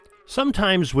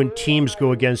Sometimes when teams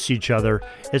go against each other,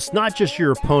 it's not just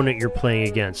your opponent you're playing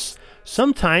against.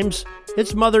 Sometimes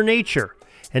it's Mother Nature.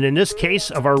 And in this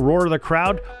case of our Roar of the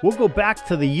Crowd, we'll go back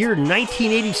to the year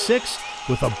 1986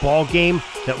 with a ball game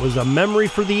that was a memory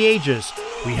for the ages.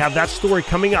 We have that story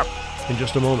coming up in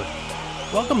just a moment.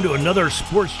 Welcome to another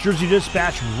Sports Jersey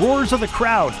Dispatch Roars of the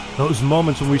Crowd. Those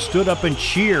moments when we stood up and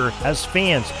cheer as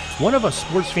fans. One of us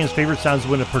sports fans' favorite sounds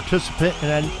when a participant in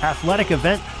an athletic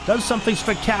event does something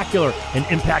spectacular and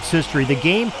impacts history, the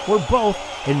game, or both,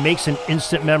 and makes an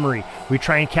instant memory. We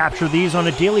try and capture these on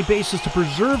a daily basis to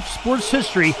preserve sports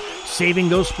history, saving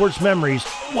those sports memories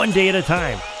one day at a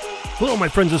time. Hello, my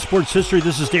friends of sports history.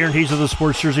 This is Darren Hayes of the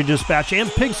Sports Jersey Dispatch and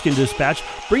Pigskin Dispatch,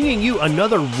 bringing you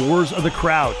another Roars of the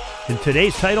Crowd. In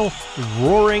today's title,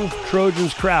 Roaring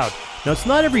Trojans Crowd. Now, it's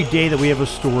not every day that we have a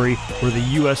story where the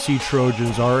USC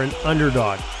Trojans are an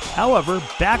underdog. However,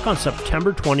 back on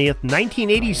September 20th,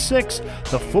 1986,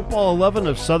 the Football 11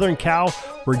 of Southern Cal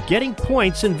were getting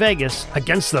points in Vegas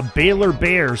against the Baylor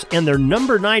Bears and their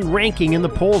number 9 ranking in the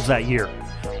polls that year.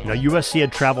 Now, USC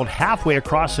had traveled halfway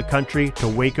across the country to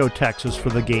Waco, Texas for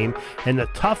the game, and the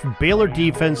tough Baylor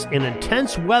defense and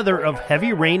intense weather of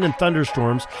heavy rain and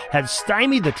thunderstorms had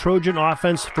stymied the Trojan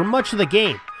offense for much of the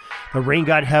game. The rain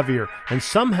got heavier, and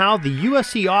somehow the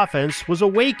USC offense was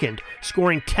awakened,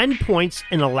 scoring 10 points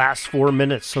in the last 4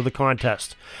 minutes of the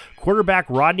contest. Quarterback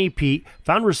Rodney Peete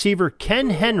found receiver Ken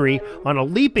Henry on a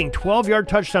leaping 12-yard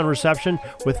touchdown reception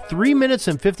with 3 minutes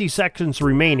and 50 seconds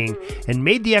remaining and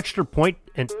made the extra point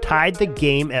and tied the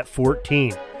game at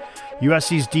 14.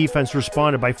 USC's defense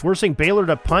responded by forcing Baylor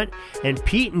to punt, and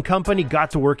Peete and company got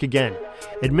to work again.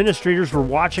 Administrators were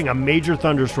watching a major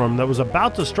thunderstorm that was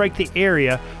about to strike the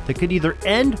area that could either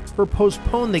end or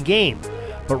postpone the game.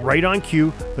 But right on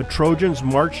cue, the Trojans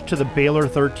marched to the Baylor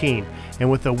 13,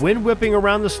 and with the wind whipping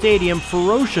around the stadium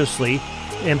ferociously,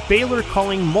 and Baylor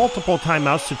calling multiple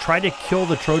timeouts to try to kill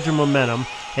the Trojan momentum,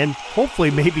 and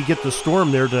hopefully maybe get the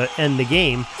storm there to end the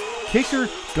game, kicker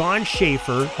Don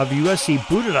Schaefer of USC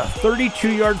booted a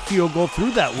 32-yard field goal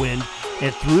through that wind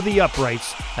and through the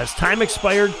uprights as time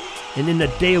expired and in the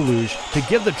deluge to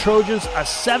give the Trojans a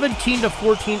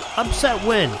 17-14 upset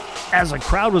win as the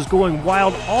crowd was going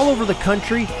wild all over the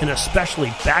country and especially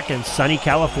back in sunny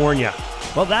California.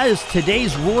 Well, that is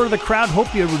today's Roar of the Crowd.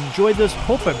 Hope you enjoyed this.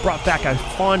 Hope it brought back a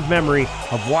fond memory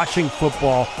of watching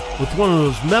football with one of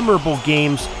those memorable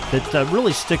games that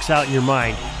really sticks out in your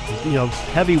mind. You know,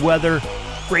 heavy weather,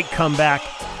 great comeback,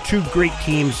 two great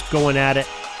teams going at it.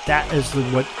 That is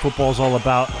what football's all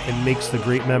about and makes the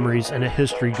great memories and a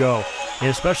history go. And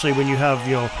especially when you have,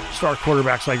 star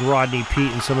quarterbacks like Rodney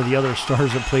Peete and some of the other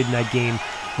stars that played in that game,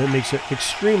 that makes it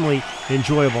extremely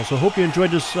enjoyable. So hope you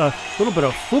enjoyed this little bit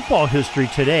of football history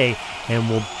today, and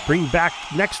we'll bring back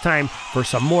next time for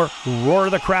some more Roar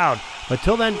of the Crowd. But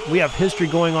till then, we have history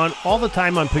going on all the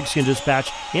time on Pigskin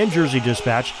Dispatch and Jersey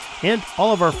Dispatch and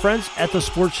all of our friends at the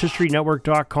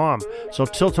SportsHistoryNetwork.com. So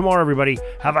till tomorrow, everybody,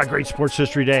 have a great Sports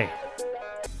History Day.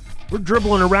 We're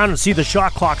dribbling around and see the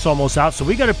shot clock's almost out, so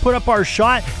we got to put up our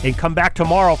shot and come back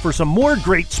tomorrow for some more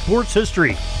great sports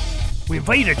history. We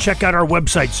invite you to check out our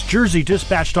websites,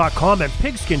 JerseyDispatch.com and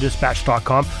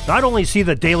PigskinDispatch.com. Not only see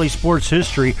the daily sports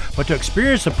history, but to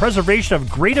experience the preservation of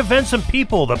great events and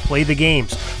people that play the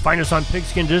games. Find us on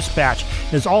Pigskin Dispatch.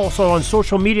 It's also on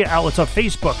social media outlets of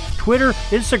Facebook, Twitter,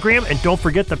 Instagram, and don't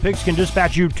forget the Pigskin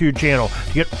Dispatch YouTube channel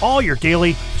to get all your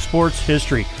daily sports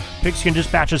history. Pigskin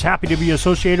Dispatch is happy to be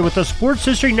associated with the Sports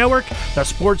History Network, the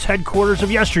sports headquarters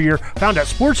of yesteryear, found at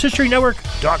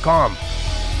SportsHistoryNetwork.com.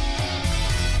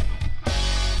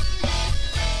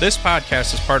 This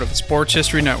podcast is part of the Sports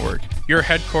History Network, your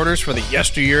headquarters for the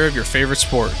yesteryear of your favorite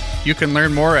sport. You can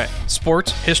learn more at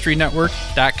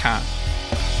SportsHistoryNetwork.com.